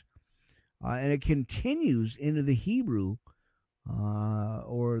books, and it continues into the Hebrew,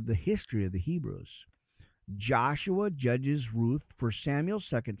 or the history of the Hebrews. Joshua, Judges, Ruth, 1 Samuel,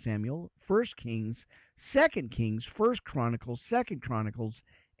 2 Samuel, 1 Kings, 2 Kings, 1 Chronicles, 2 Chronicles,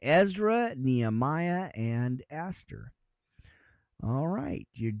 Ezra, Nehemiah, and Esther. All right,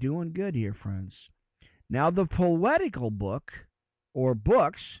 you're doing good here, friends. Now, the poetical book, or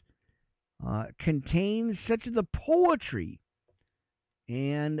books, contains such of the poetry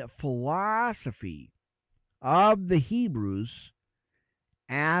and philosophy of the Hebrews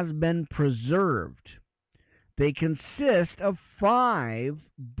has been preserved. They consist of 5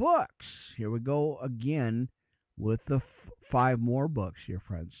 books. Here we go again with the 5 more books here,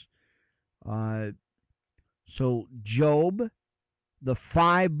 friends. So Job, the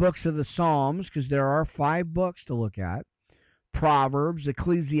 5 books of the Psalms, because there are 5 books to look at. Proverbs,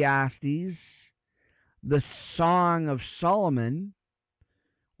 Ecclesiastes, the Song of Solomon,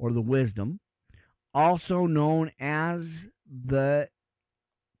 or the Wisdom, also known as the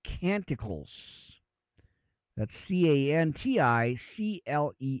Canticles. That's Canticles,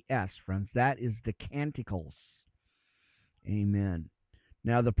 friends. That is the Canticles. Amen.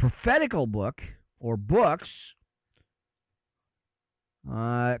 Now, the prophetical book, or books,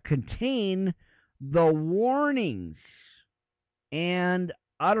 contain the warnings and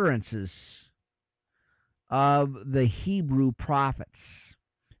utterances of the Hebrew prophets.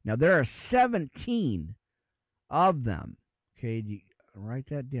 Now, there are 17 of them. Okay, write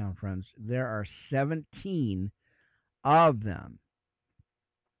that down, friends. There are 17 of them.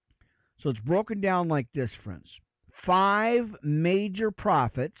 So it's broken down like this, friends. 5 major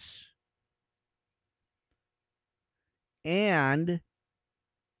prophets and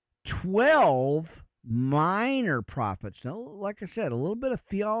 12 minor prophets. Now, like I said, a little bit of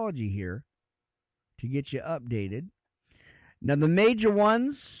theology here to get you updated. Now, the major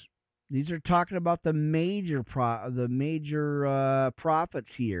ones, these are talking about the major prophets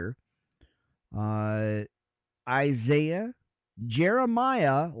here. Isaiah,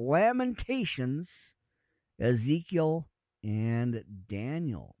 Jeremiah, Lamentations, Ezekiel, and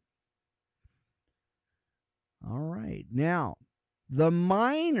Daniel. All right. Now, the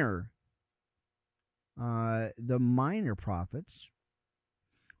minor prophets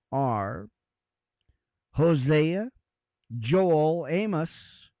are Hosea, Joel, Amos,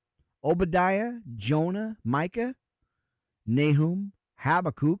 Obadiah, Jonah, Micah, Nahum,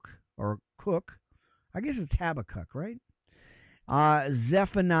 Habakkuk, or Cook. I guess it's Habakkuk, right?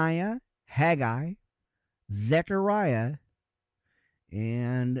 Zephaniah, Haggai, Zechariah,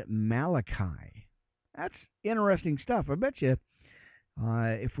 and Malachi. That's interesting stuff. I bet you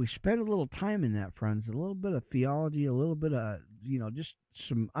if we spend a little time in that, friends, a little bit of theology, a little bit of, just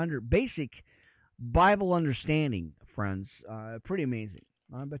some basic Bible understanding, friends, pretty amazing.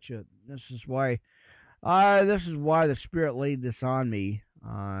 I bet you this is why the Spirit laid this on me,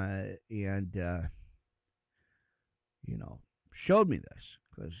 and showed me this.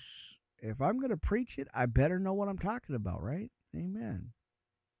 Because if I'm going to preach it, I better know what I'm talking about, right? Amen.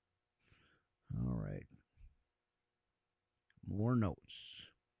 All right. More notes.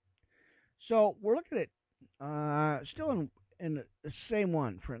 So we're looking at still in the same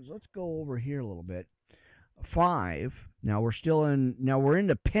one, friends. Let's go over here a little bit. 5. Now we're in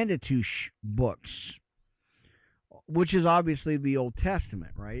the Pentateuch books, which is obviously the Old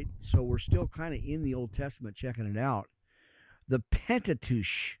Testament, right? So we're still kind of in the Old Testament, checking it out. The Pentateuch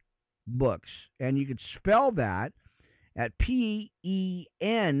books, and you could spell that at PENTATEUCH,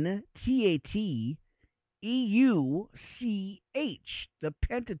 the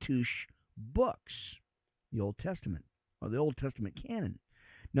Pentateuch books, the Old Testament, or the Old Testament canon.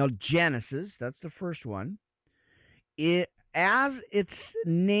 Now, Genesis, that's the first one. It, as its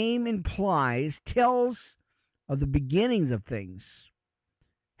name implies, tells of the beginnings of things,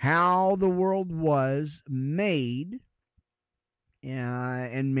 how the world was made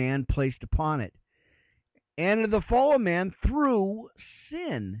and man placed upon it, and of the fall of man through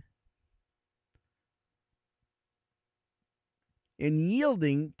sin, in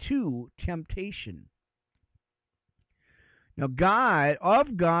yielding to temptation. Now,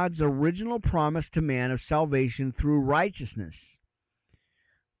 God's original promise to man of salvation through righteousness.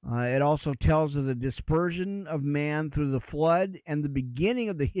 It also tells of the dispersion of man through the flood and the beginning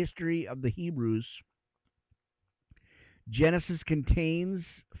of the history of the Hebrews. Genesis contains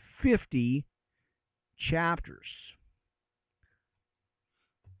 50 chapters.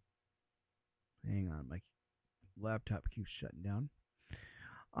 Hang on, my laptop keeps shutting down.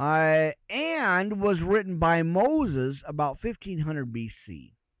 And was written by Moses about 1500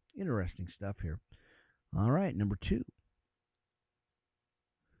 BC. Interesting stuff here. All right, number 2.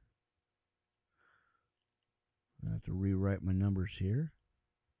 I have to rewrite my numbers here.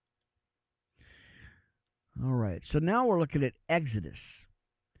 All right, so now we're looking at Exodus.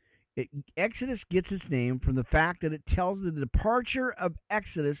 Exodus gets its name from the fact that it tells the departure of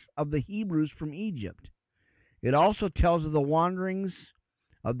Exodus of the Hebrews from Egypt. It also tells of the wanderings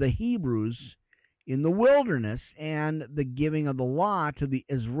of the Hebrews in the wilderness and the giving of the law to the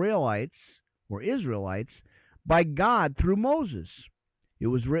Israelites by God through Moses. It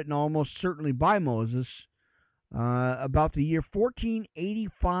was written almost certainly by Moses about the year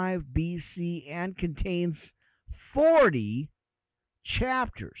 1485 BC and contains 40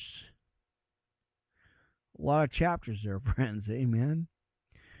 chapters. A lot of chapters there, friends. Amen.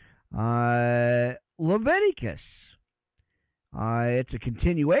 Leviticus. It's a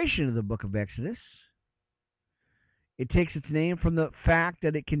continuation of the book of Exodus. It takes its name from the fact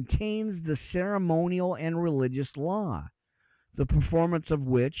that it contains the ceremonial and religious law, the performance of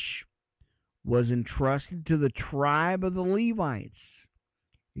which was entrusted to the tribe of the Levites.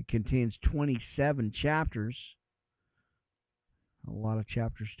 It contains 27 chapters, a lot of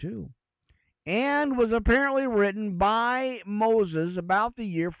chapters too, and was apparently written by Moses about the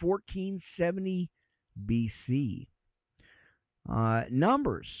year 1470 BC.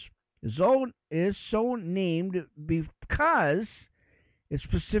 Numbers is so named because it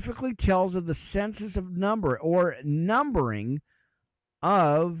specifically tells of the census of number or numbering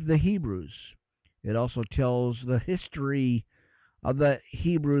of the Hebrews. It also tells the history of the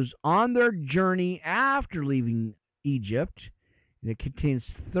Hebrews on their journey after leaving Egypt. It contains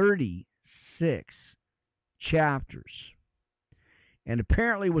 36 chapters, and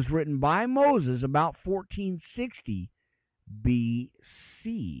apparently was written by Moses about 1460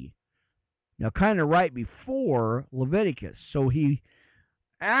 BC. Now, kind of right before Leviticus. So he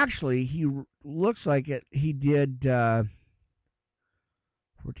looks like he did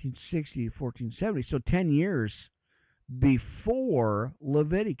 1460 to 1470, so 10 years before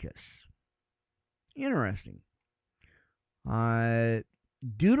Leviticus. Interesting.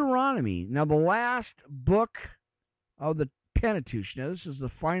 Deuteronomy. Now, the last book of the Pentateuch. Now, this is the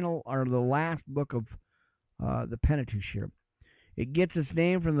final or the last book of the Pentateuch here. It gets its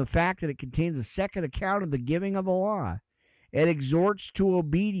name from the fact that it contains a second account of the giving of the law. It exhorts to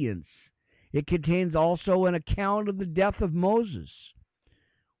obedience. It contains also an account of the death of Moses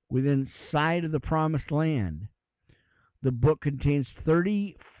within sight of the promised land. The book contains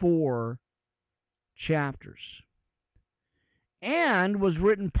 34 chapters and was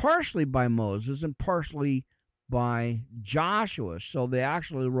written partially by Moses and partially by Joshua. So they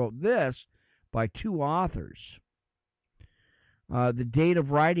actually wrote this by 2 authors. The date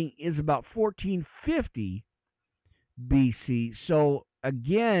of writing is about 1450 BC. So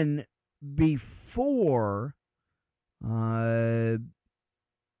again, before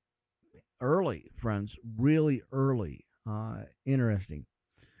early, friends, really early. Interesting.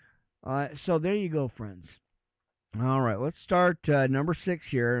 So there you go, friends. All right, let's start number 6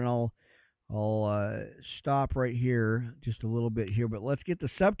 here, and I'll stop right here just a little bit here, but let's get the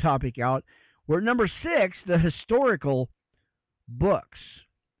subtopic out. We're at number 6, the historical books.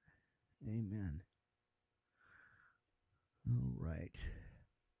 Amen. All right.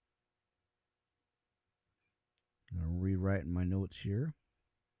 I'm rewriting my notes here.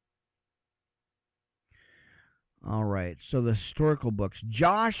 All right. So the historical books.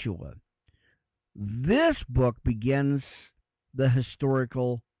 Joshua. This book begins the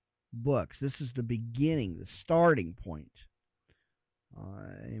historical books. This is the beginning, the starting point.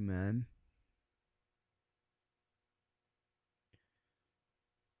 Amen.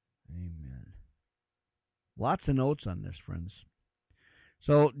 Amen. Lots of notes on this, friends.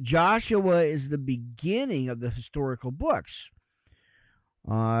 So Joshua is the beginning of the historical books.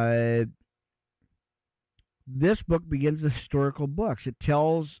 This book begins the historical books. It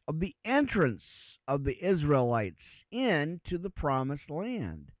tells of the entrance of the Israelites into the promised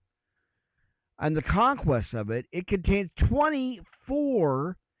land and the conquest of it. It contains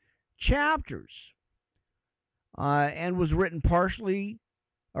 24 chapters and was written partially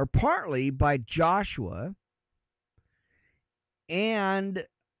or partly by Joshua and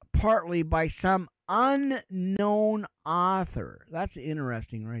partly by some unknown author. That's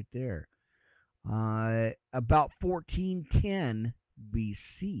interesting right there. About 1410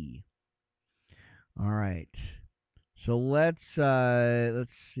 BC. All right. So let's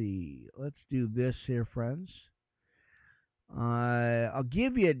see. Let's do this here, friends. I'll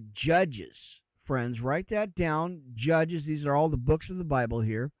give you Judges, friends. Write that down. Judges. These are all the books of the Bible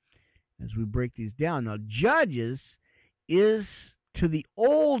here as we break these down. Now, Judges is to the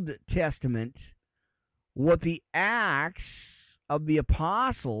Old Testament what the Acts of the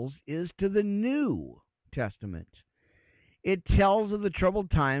Apostles is to the New Testament. It tells of the troubled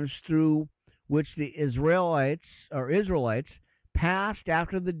times through which the Israelites passed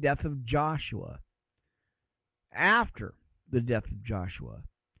after the death of Joshua. After the death of Joshua.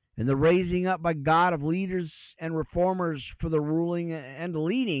 And the raising up by God of leaders and reformers for the ruling and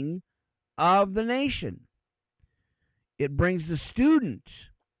leading of the nation. It brings the student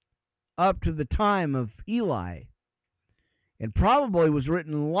up to the time of Eli, and probably was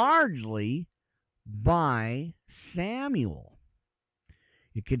written largely by Samuel.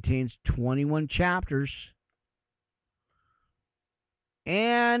 It contains 21 chapters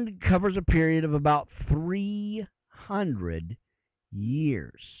and covers a period of about 300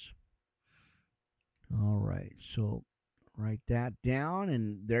 years. All right, so write that down,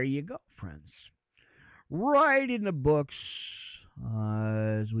 and there you go, friends. Right in the books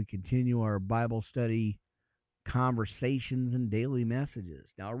as we continue our Bible study conversations and daily messages.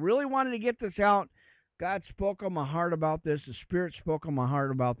 Now, I really wanted to get this out. God spoke on my heart about this. The Spirit spoke on my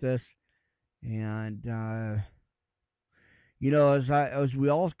heart about this. And, as we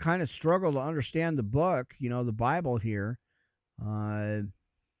all kind of struggle to understand the book, the Bible here, amen,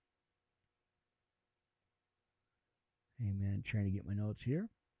 trying to get my notes here.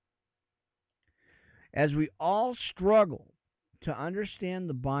 As we all struggle to understand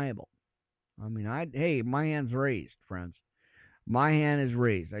the Bible, hey, my hand's raised, friends. My hand is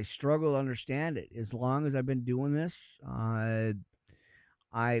raised. I struggle to understand it. As long as I've been doing this, I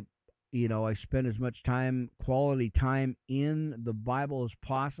spend as much quality time in the Bible as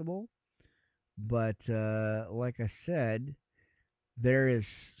possible. But like I said, there is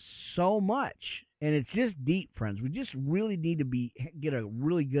so much, and it's just deep, friends. We just really need to get a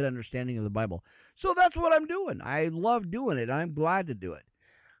really good understanding of the Bible. So that's what I'm doing. I love doing it. I'm glad to do it.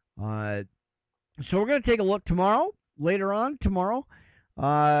 So we're going to take a look later on tomorrow.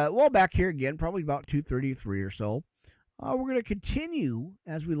 Back here again, probably about 2:33 or so. We're going to continue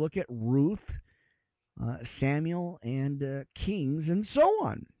as we look at Ruth, Samuel, and Kings, and so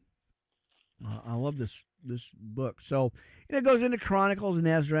on. I love this book. So it goes into Chronicles and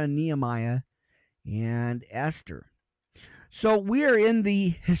Ezra and Nehemiah and Esther. So we are in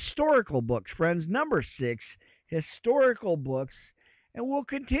the historical books, friends. Number 6, historical books. And we'll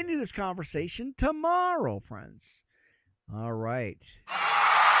continue this conversation tomorrow, friends. All right. Stay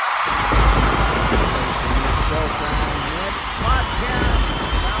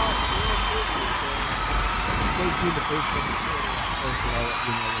tuned to Facebook. I'll let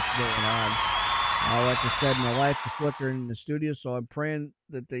you know what's going on. Like I said, my lights are flickering in the studio, so I'm praying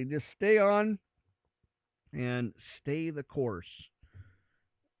that they just stay on and stay the course,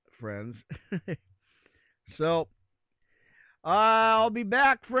 friends. So, I'll be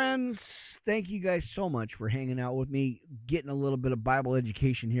back, friends. Thank you guys so much for hanging out with me, getting a little bit of Bible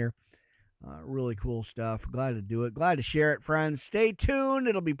education here. Really cool stuff. Glad to do it. Glad to share it, friends. Stay tuned.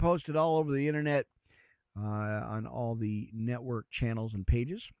 It'll be posted all over the internet on all the network channels and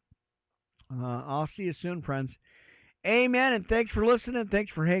pages. I'll see you soon, friends. Amen, and thanks for listening.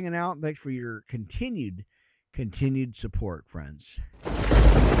 Thanks for hanging out. Thanks for your continued continued support, friends.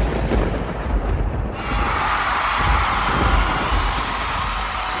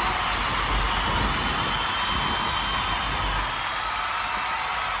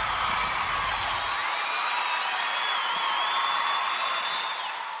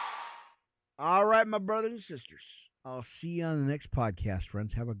 All right, my brothers and sisters. I'll see you on the next podcast,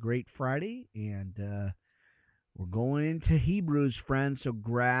 friends. Have a great Friday, and we're going into Hebrews, friends, so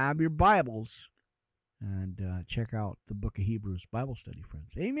grab your Bibles and check out the book of Hebrews Bible study, friends.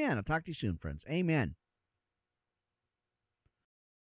 Amen. I'll talk to you soon, friends. Amen.